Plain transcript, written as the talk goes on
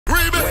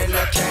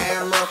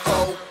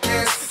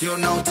you'll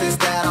notice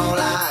that all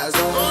eyes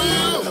on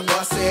you.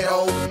 Bust it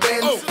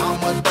open,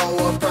 I'ma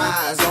throw a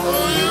prize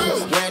on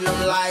you. When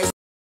them lights.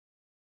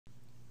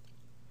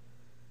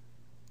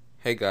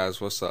 Hey guys,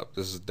 what's up?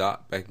 This is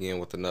Dot back again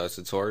with another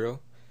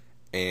tutorial,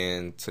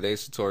 and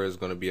today's tutorial is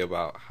going to be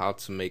about how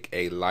to make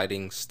a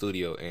lighting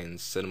studio in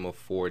Cinema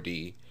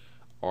 4D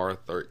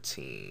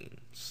R13.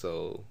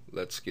 So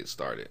let's get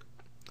started.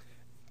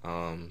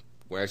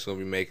 We're actually going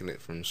to be making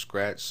it from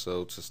scratch,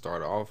 so to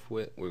start off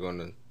with, we're going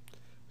to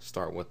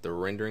start with the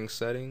rendering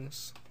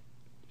settings.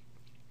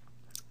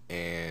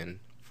 And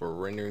for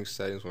rendering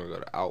settings, we're going to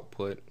go to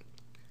Output,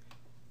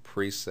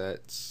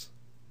 Presets,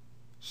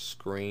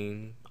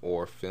 Screen,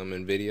 or Film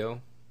and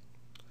Video.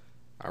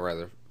 I'd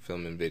rather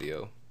film and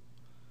video.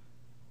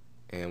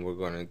 And we're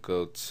going to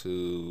go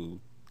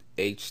to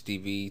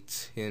HDV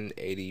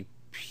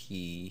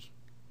 1080p,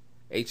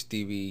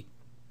 HD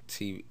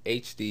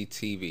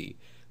TV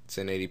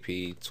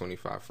 1080p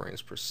 25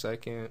 frames per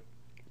second,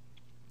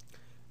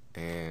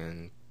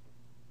 and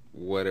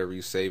whatever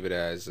you save it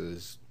as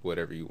is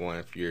whatever you want.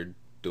 If you're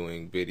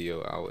doing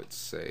video, I would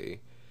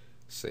say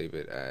save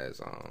it as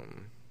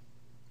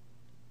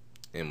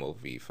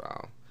MOV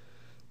file,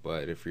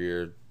 but if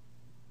you're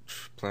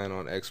planning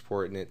on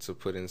exporting it to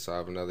put inside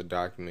of another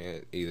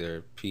document,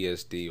 either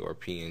PSD or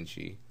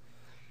PNG.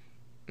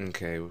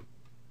 Okay,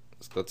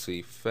 let's go to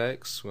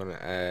effects. We're going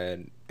to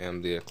add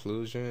ambient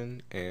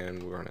occlusion,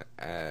 and we're going to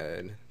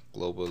add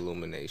global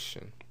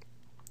illumination.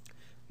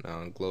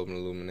 Now in global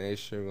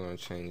illumination, we're going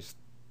to change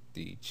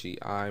the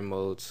GI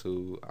mode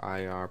to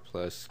IR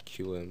plus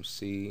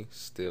QMC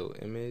still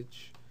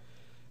image,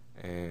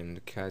 and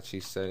the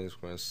catchy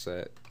settings we're going to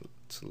set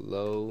to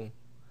low,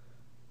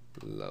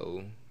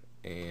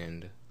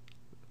 and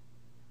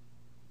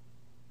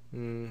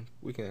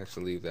we can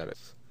actually leave that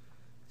as.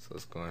 So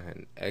let's go ahead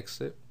and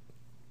exit,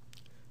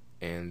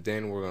 and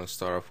then we're going to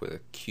start off with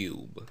a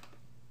cube.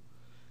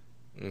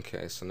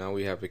 Okay, so now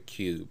we have a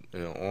cube,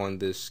 and on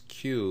this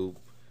cube,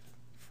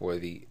 for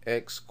the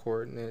x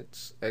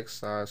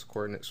size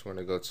coordinates, we're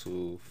going to go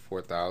to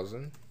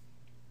 4000.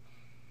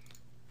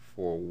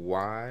 For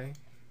y,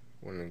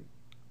 we're going to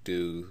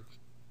do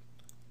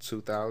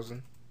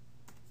 2000,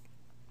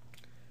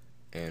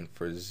 and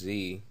for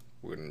z,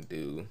 we're going to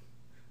do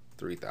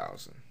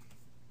 3000.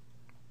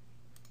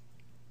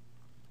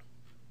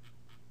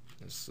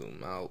 Let's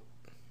zoom out.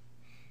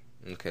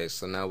 Okay,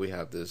 so now we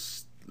have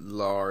this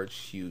large,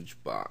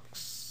 huge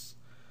box.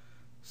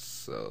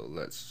 So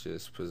let's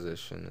just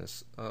position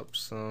this up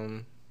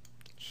some.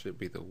 Should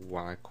be the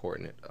y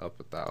coordinate up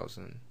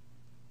 1000.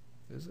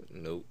 Is it?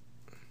 Nope.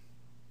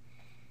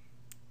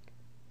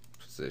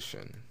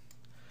 Position.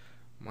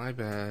 My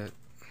bad.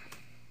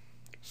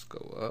 Let's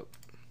go up.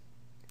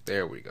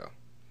 There we go.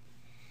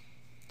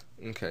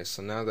 Okay,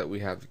 so now that we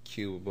have the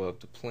cube above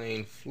the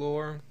plane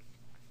floor,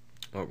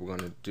 what we're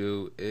going to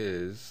do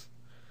is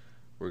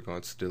we're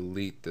going to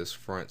delete this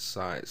front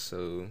side.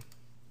 So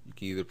you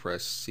can either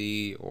press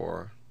C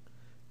or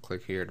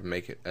click here to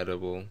make it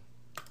editable.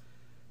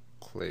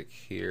 Click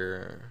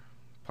here,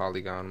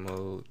 polygon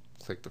mode,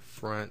 click the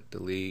front,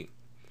 delete.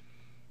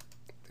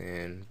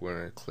 Then we're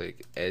going to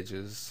click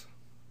edges,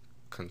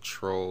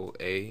 Control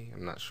A.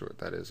 I'm not sure what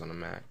that is on a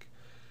Mac.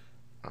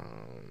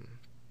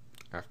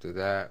 After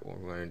that, what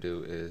we're going to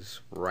do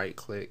is right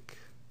click,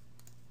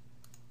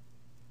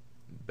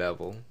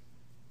 bevel,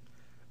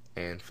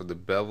 and for the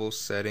bevel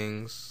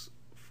settings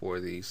for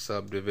the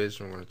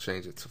subdivision, we're going to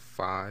change it to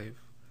 5.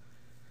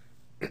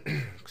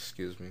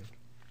 Excuse me.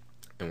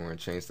 And we're going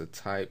to change the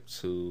type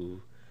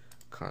to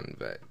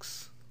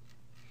convex.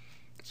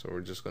 So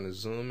we're just going to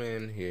zoom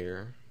in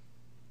here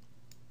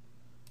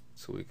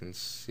so we can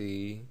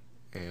see,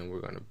 and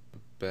we're going to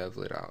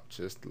bevel it out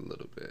just a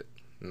little bit,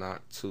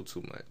 not too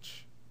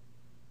much,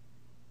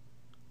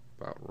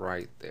 about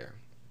right there.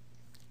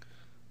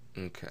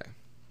 Okay,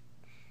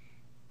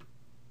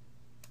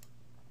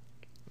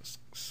 let's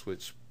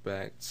switch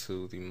back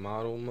to the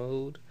model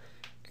mode,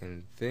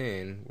 and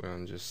then we're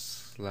going to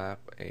just slap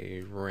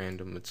a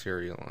random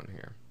material on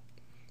here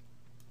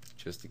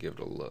just to give it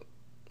a look.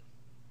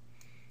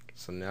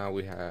 So now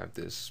we have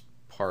this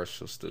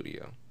partial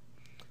studio.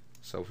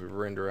 So if we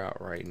render out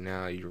right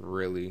now, you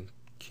really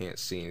can't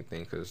see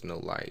anything because there's no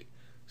light.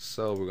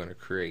 So we're going to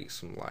create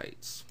some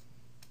lights.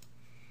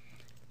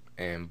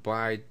 And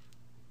by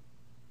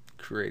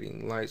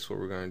creating lights, what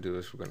we're going to do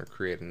is we're going to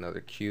create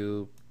another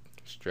cube.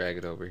 Let's drag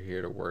it over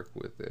here to work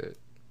with it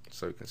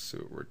so you can see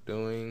what we're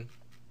doing.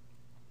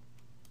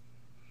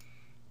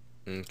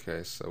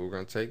 Okay, so we're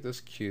going to take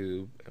this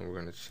cube and we're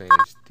going to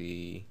change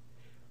the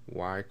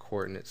y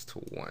coordinates to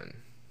 1.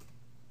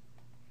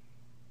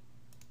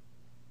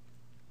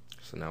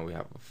 So now we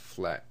have a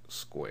flat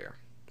square.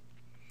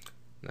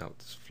 Now with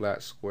this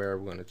flat square,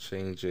 we're going to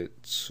change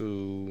it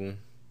to,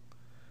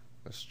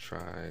 let's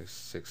try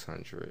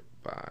 600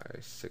 by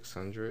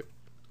 600.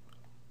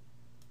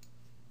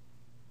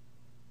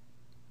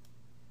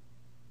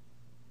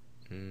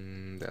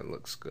 That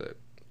looks good.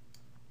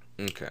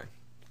 Okay.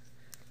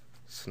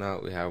 So now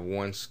we have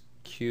one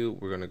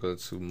cube. We're going to go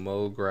to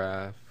Mode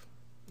Graph,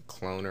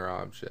 Cloner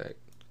Object,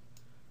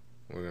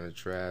 We're going to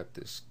drag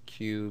this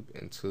cube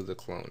into the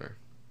cloner.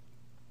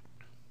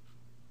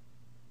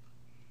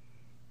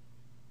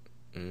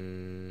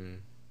 Where's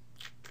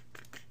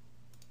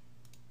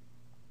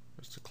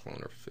the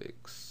cloner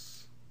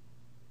fix?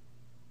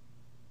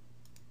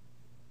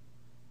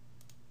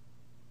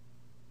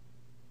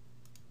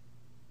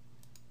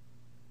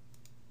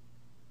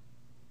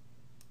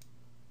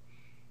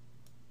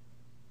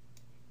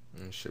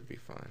 It should be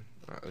fine.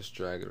 Alright, let's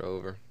drag it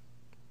over.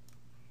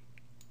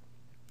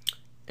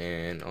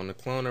 And on the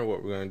cloner,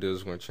 what we're going to do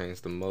is we're going to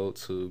change the mode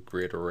to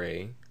grid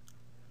array.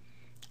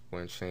 We're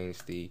going to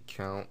change the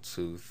count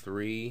to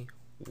 3,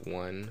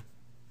 1,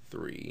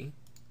 3.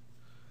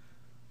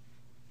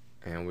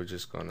 And we're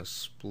just going to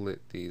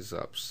split these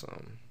up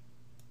some.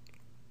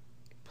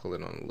 Pull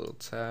it on the little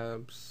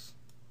tabs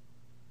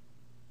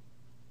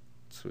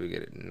so we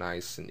get it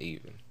nice and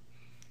even.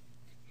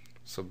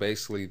 So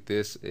basically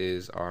this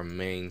is our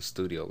main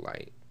studio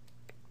light.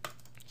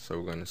 So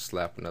we're going to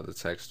slap another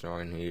texture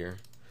on here,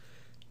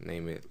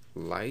 name it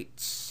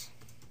lights,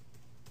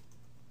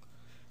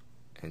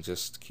 and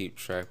just keep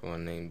track, we're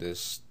going to name this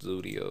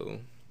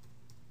studio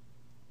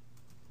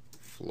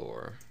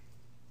floor.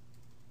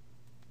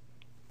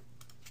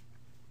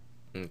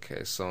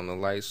 Okay, so on the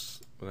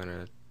lights we're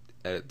going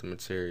to edit the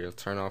material,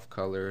 turn off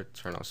color,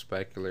 turn off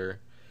specular,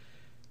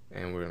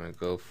 and we're going to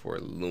go for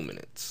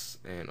luminance.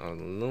 And on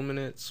the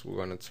luminance we're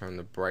going to turn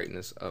the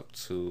brightness up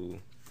to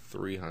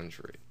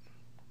 300,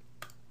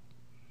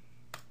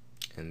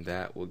 and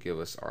that will give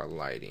us our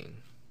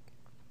lighting.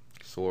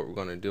 So what we're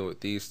going to do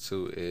with these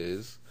two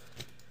is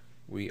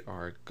we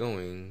are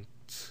going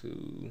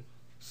to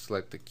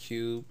select the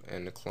cube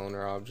and the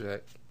cloner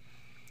object.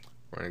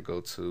 We're going to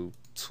go to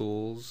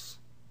tools,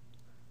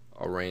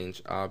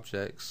 arrange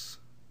objects,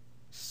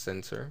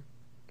 center.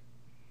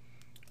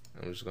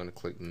 I'm just going to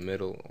click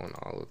middle on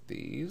all of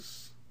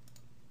these,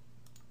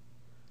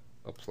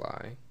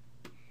 apply.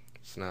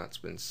 So now it's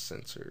been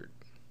centered.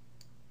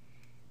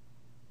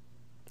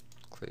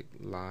 Click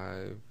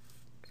live,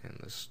 and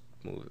let's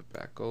move it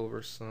back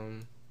over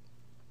some.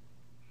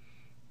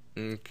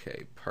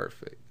 Okay,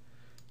 perfect.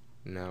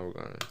 Now we're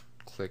going to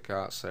click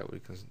out so that we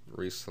can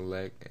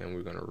reselect, and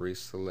we're going to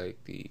reselect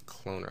the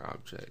cloner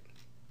object.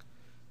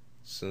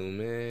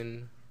 Zoom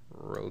in,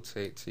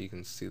 rotate so you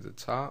can see the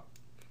top.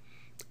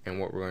 And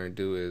what we're going to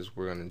do is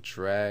we're going to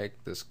drag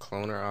this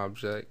cloner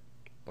object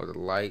or the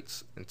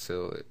lights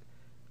until it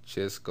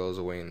just goes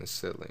away in the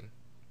ceiling.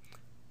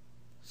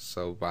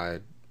 So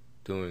by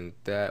doing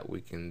that,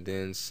 we can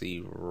then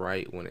see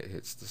right when it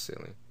hits the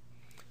ceiling.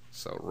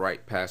 So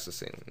right past the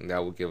ceiling, and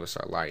that will give us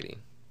our lighting.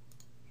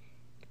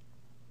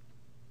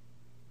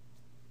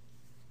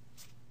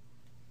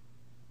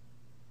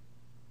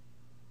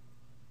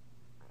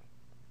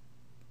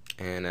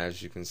 And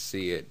as you can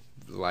see, it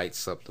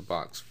lights up the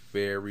box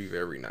very,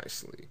 very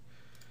nicely.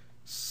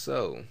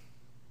 So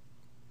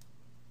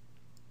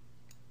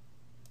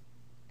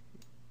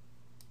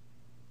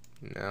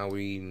now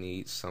we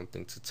need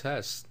something to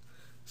test.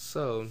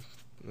 So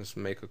let's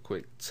make a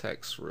quick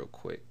text real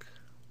quick.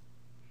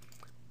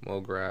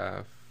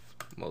 MoGraph,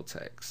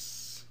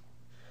 MoText,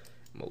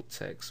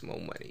 MoText, Mo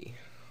Money,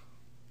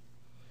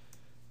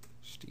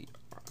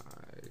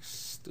 HDRI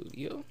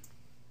Studio.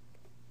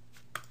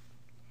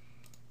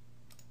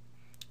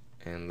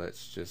 And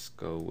let's just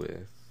go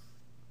with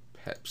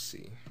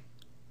Pepsi.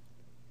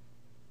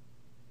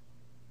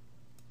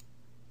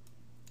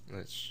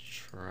 Let's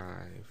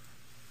try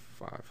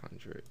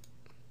 500.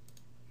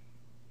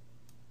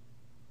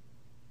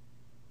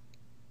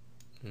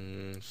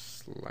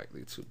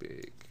 Slightly too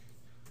big.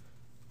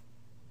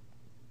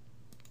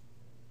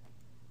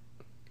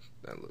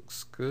 That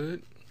looks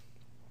good.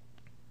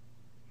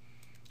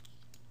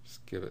 Let's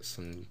give it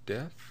some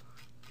depth.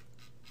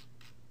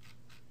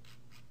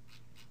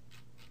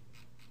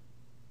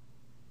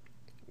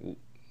 Ooh,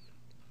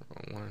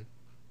 wrong one.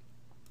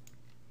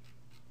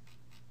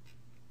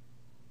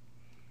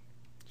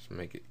 Just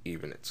make it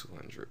even at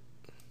 200.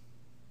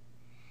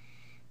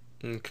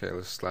 Okay,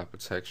 let's slap a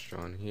texture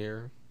on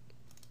here.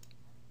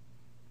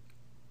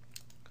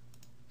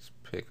 Let's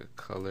pick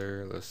a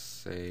color, let's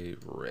say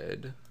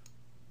red.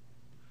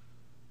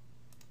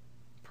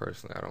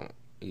 Personally, I don't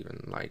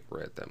even like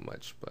red that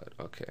much, but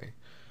okay.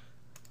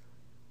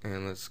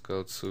 And let's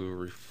go to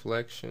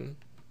reflection.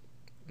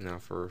 Now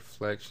for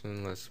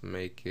reflection, let's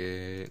make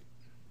it,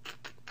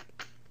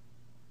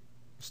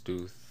 let's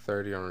do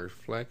 30 on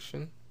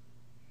reflection.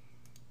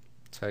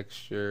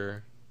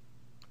 Texture,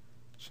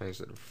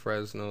 change it to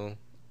Fresnel,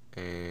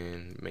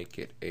 and make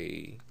it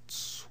a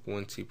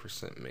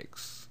 20%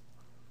 mix.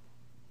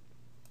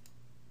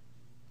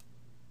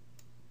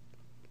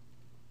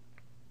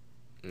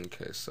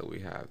 Okay, so we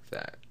have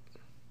that.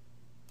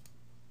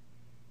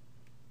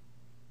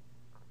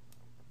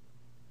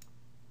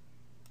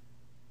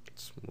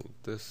 Let's move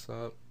this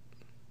up.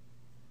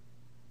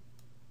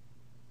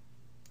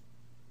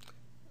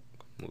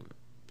 Move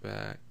it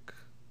back.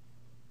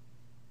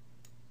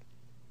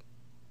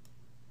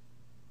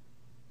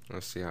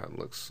 Let's see how it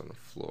looks on the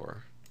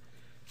floor.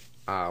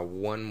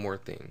 One more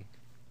thing.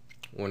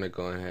 want to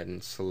go ahead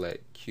and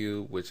select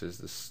cube, which is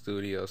the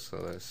studio. So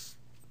let's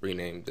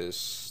rename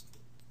this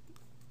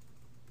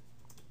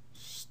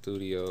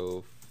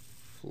studio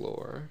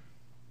floor.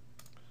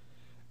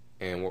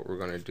 And what we're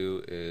going to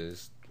do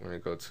is we're going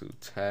to go to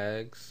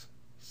tags,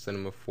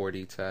 Cinema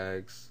 4D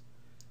tags,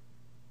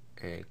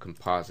 and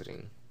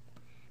compositing.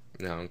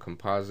 Now in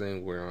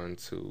compositing, we're on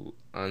to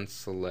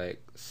unselect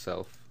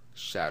self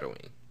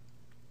shadowing.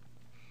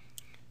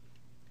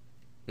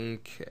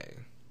 Okay,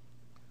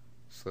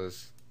 so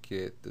let's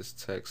get this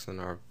text in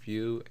our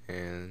view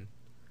and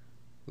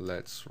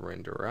let's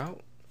render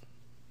out.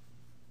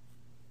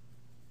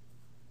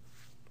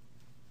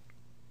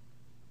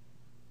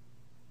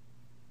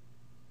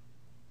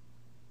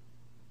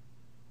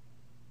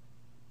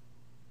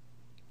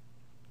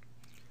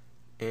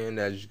 And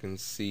as you can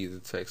see, the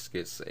text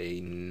gets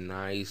a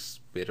nice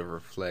bit of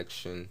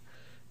reflection.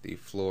 The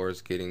floor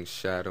is getting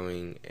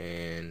shadowing,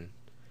 and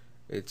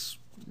it's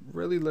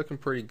really looking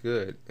pretty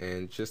good.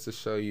 And just to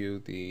show you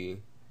the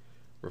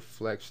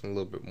reflection a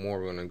little bit more,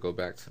 we're going to go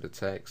back to the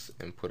text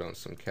and put on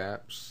some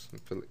caps, some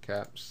fillet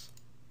caps.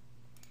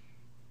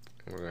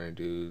 And we're going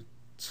to do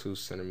 2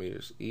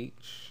 centimeters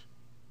each.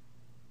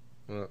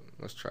 Well,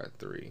 let's try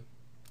 3.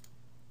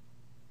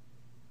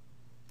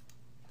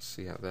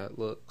 See how that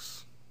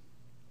looks.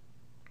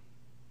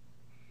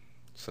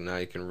 So now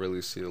you can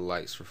really see the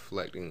lights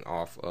reflecting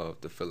off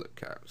of the fillet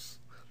caps.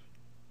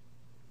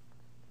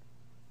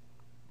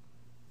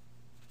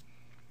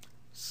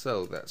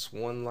 So that's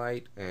one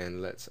light,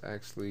 and let's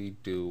actually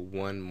do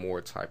one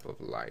more type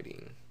of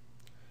lighting.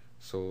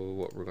 So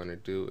what we're going to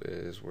do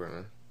is we're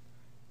going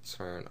to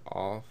turn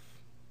off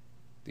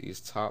these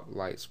top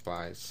lights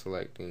by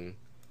selecting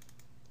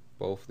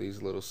both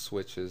these little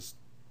switches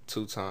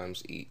 2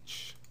 times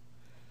each.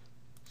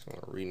 So I'm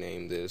going to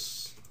rename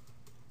this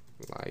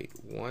light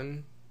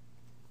 1,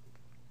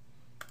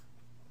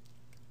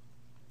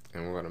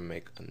 and we're going to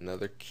make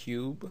another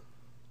cube.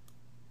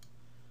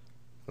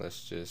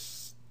 Let's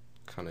just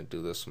kind of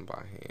do this one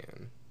by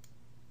hand.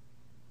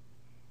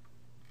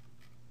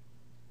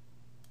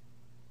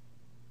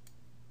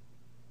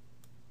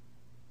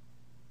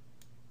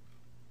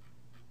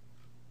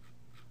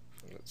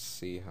 Let's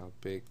see how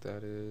big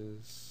that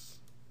is.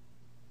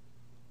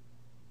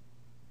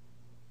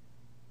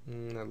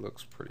 That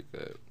looks pretty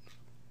good.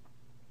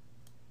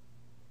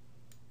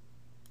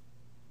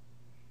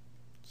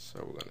 So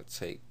we're going to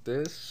take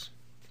this,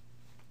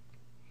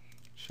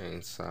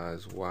 change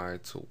size Y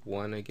to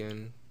 1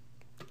 again,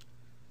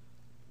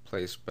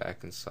 place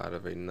back inside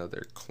of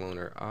another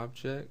cloner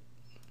object,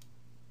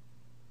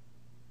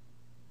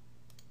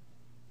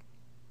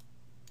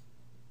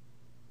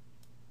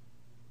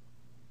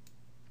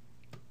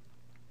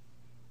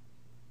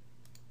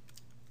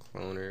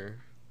 cloner,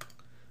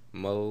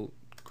 mode,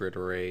 grid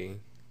array,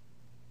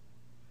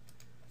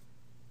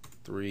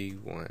 3,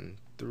 1,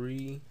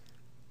 3.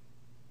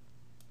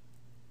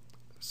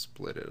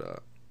 Split it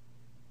up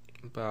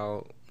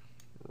about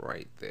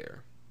right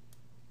there.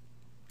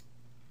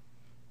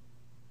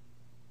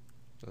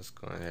 Let's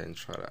go ahead and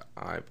try to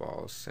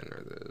eyeball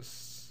center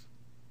this.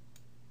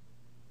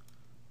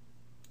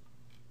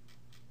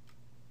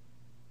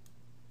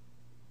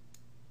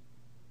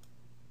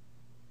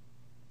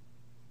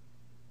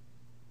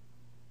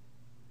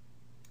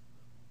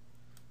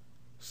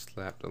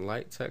 Slap the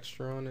light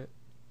texture on it.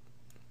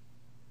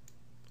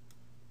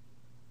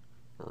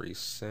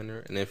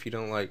 Recenter, and if you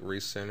don't like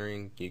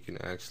recentering, you can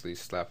actually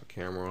slap a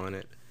camera on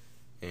it,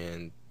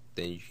 and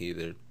then you can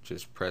either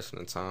just press in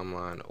the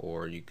timeline,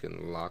 or you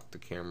can lock the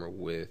camera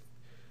with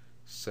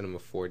Cinema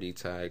 4D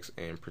tags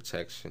and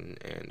protection,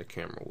 and the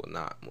camera will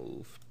not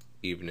move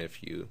even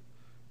if you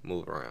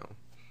move around.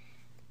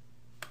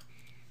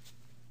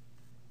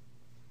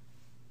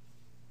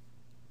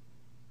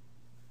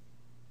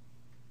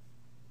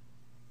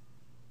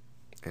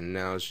 And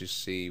now, as you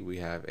see, we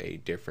have a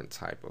different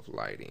type of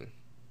lighting.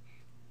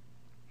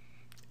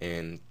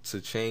 And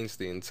to change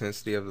the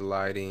intensity of the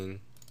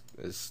lighting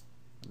is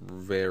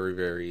very,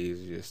 very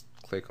easy. Just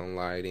click on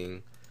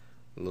lighting,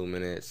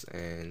 luminance,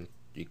 and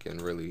you can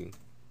really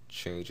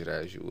change it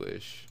as you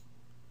wish.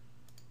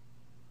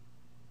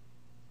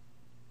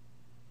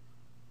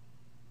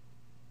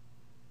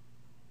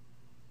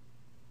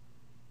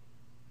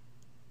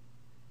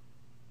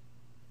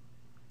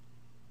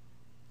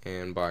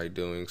 And by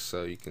doing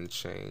so, you can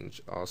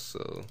change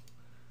also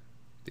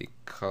the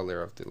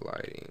color of the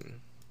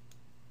lighting.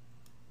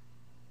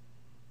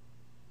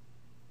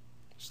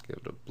 Just give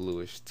it a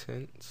bluish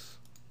tint.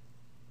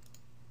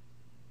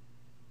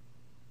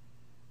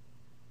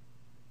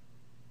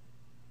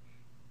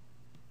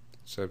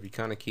 So if you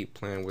kind of keep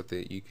playing with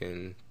it, you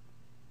can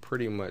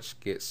pretty much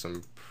get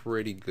some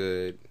pretty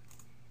good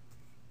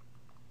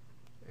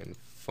and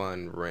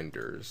fun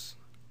renders.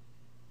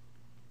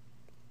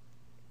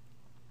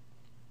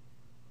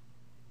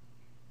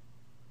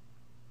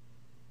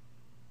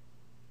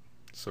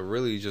 So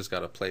really, you just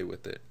gotta play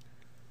with it.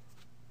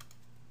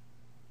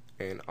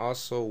 And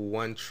also,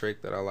 one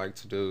trick that I like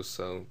to do,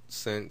 so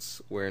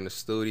since we're in the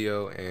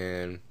studio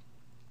and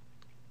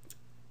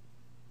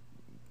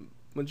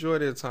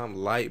majority of the time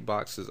light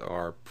boxes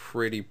are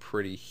pretty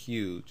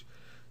huge.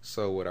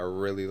 So what I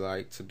really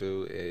like to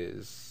do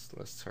is,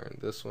 let's turn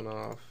this one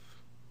off.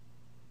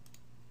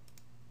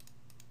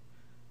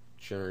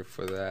 Generally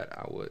for that,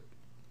 I would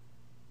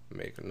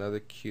make another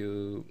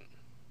cube,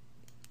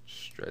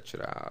 stretch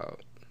it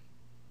out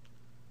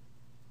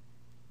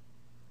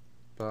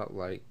about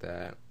like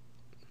that.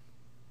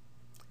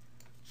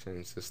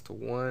 Change this to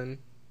 1.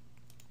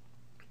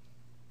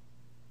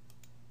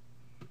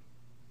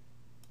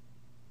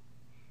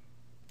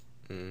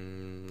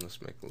 Let's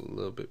make it a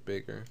little bit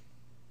bigger.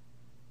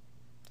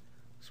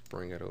 Let's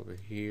bring it over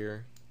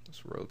here.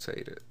 Let's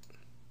rotate it.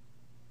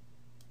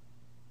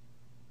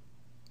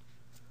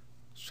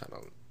 Let's try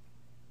to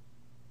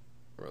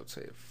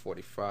rotate it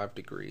 45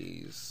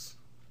 degrees.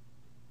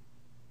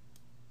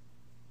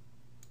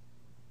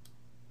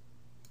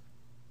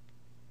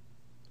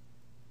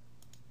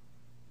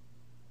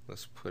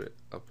 Let's put it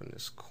up in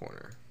this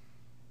corner.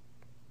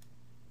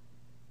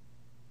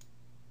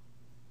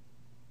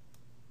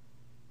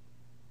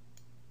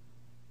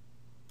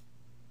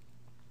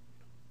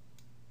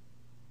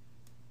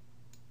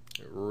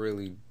 It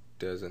really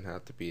doesn't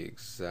have to be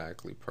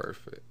exactly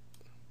perfect.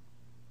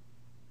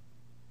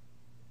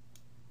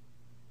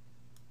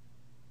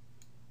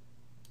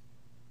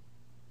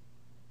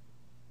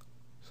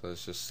 So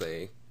let's just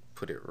say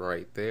put it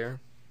right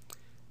there.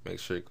 Make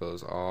sure it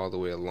goes all the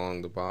way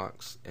along the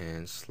box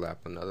and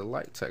slap another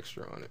light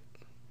texture on it.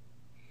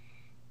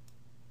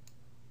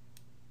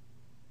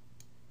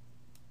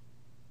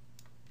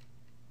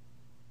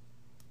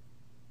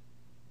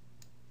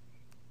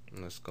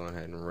 And let's go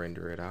ahead and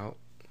render it out.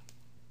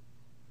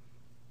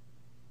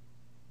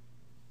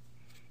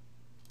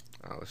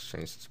 Let's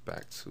change this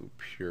back to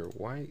pure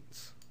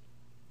white.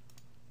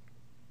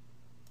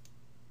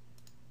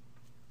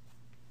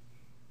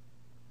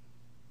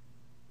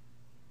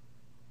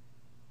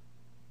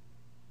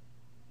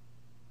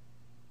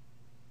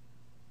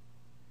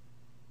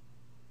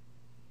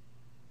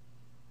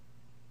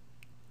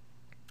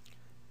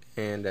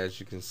 And as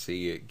you can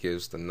see, it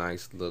gives the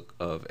nice look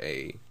of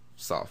a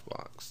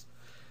softbox.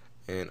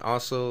 And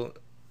also,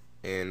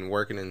 in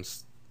working in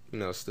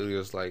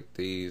studios like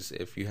these,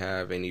 if you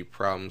have any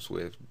problems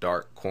with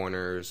dark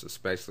corners,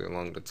 especially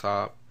along the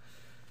top,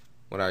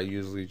 what I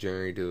usually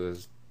generally do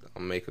is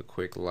I'll make a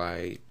quick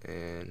light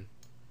and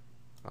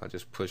I'll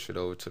just push it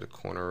over to the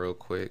corner real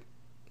quick.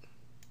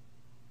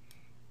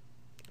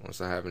 Once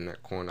I have in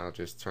that corner, I'll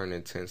just turn the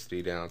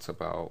intensity down to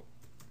about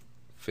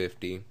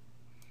 50,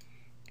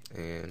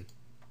 and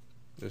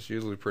it's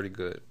usually pretty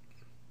good.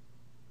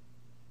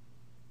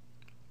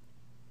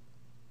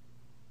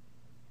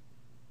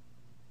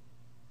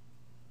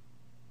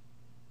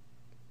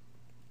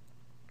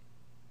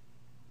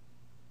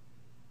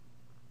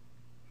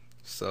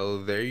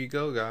 So there you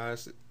go,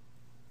 guys.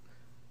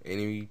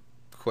 Any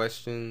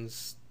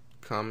questions,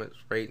 comments,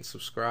 rate, and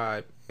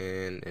subscribe.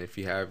 And if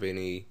you have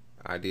any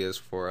ideas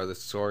for other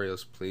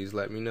tutorials, please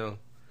let me know.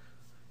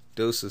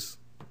 Deuces.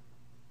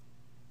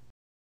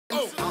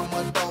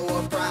 I'ma throw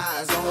a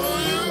prize on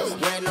you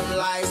when them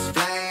lights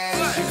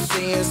flash. You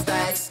seeing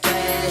stacks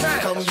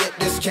cash. Come get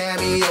this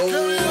cameo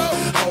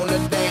on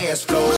the dance floor.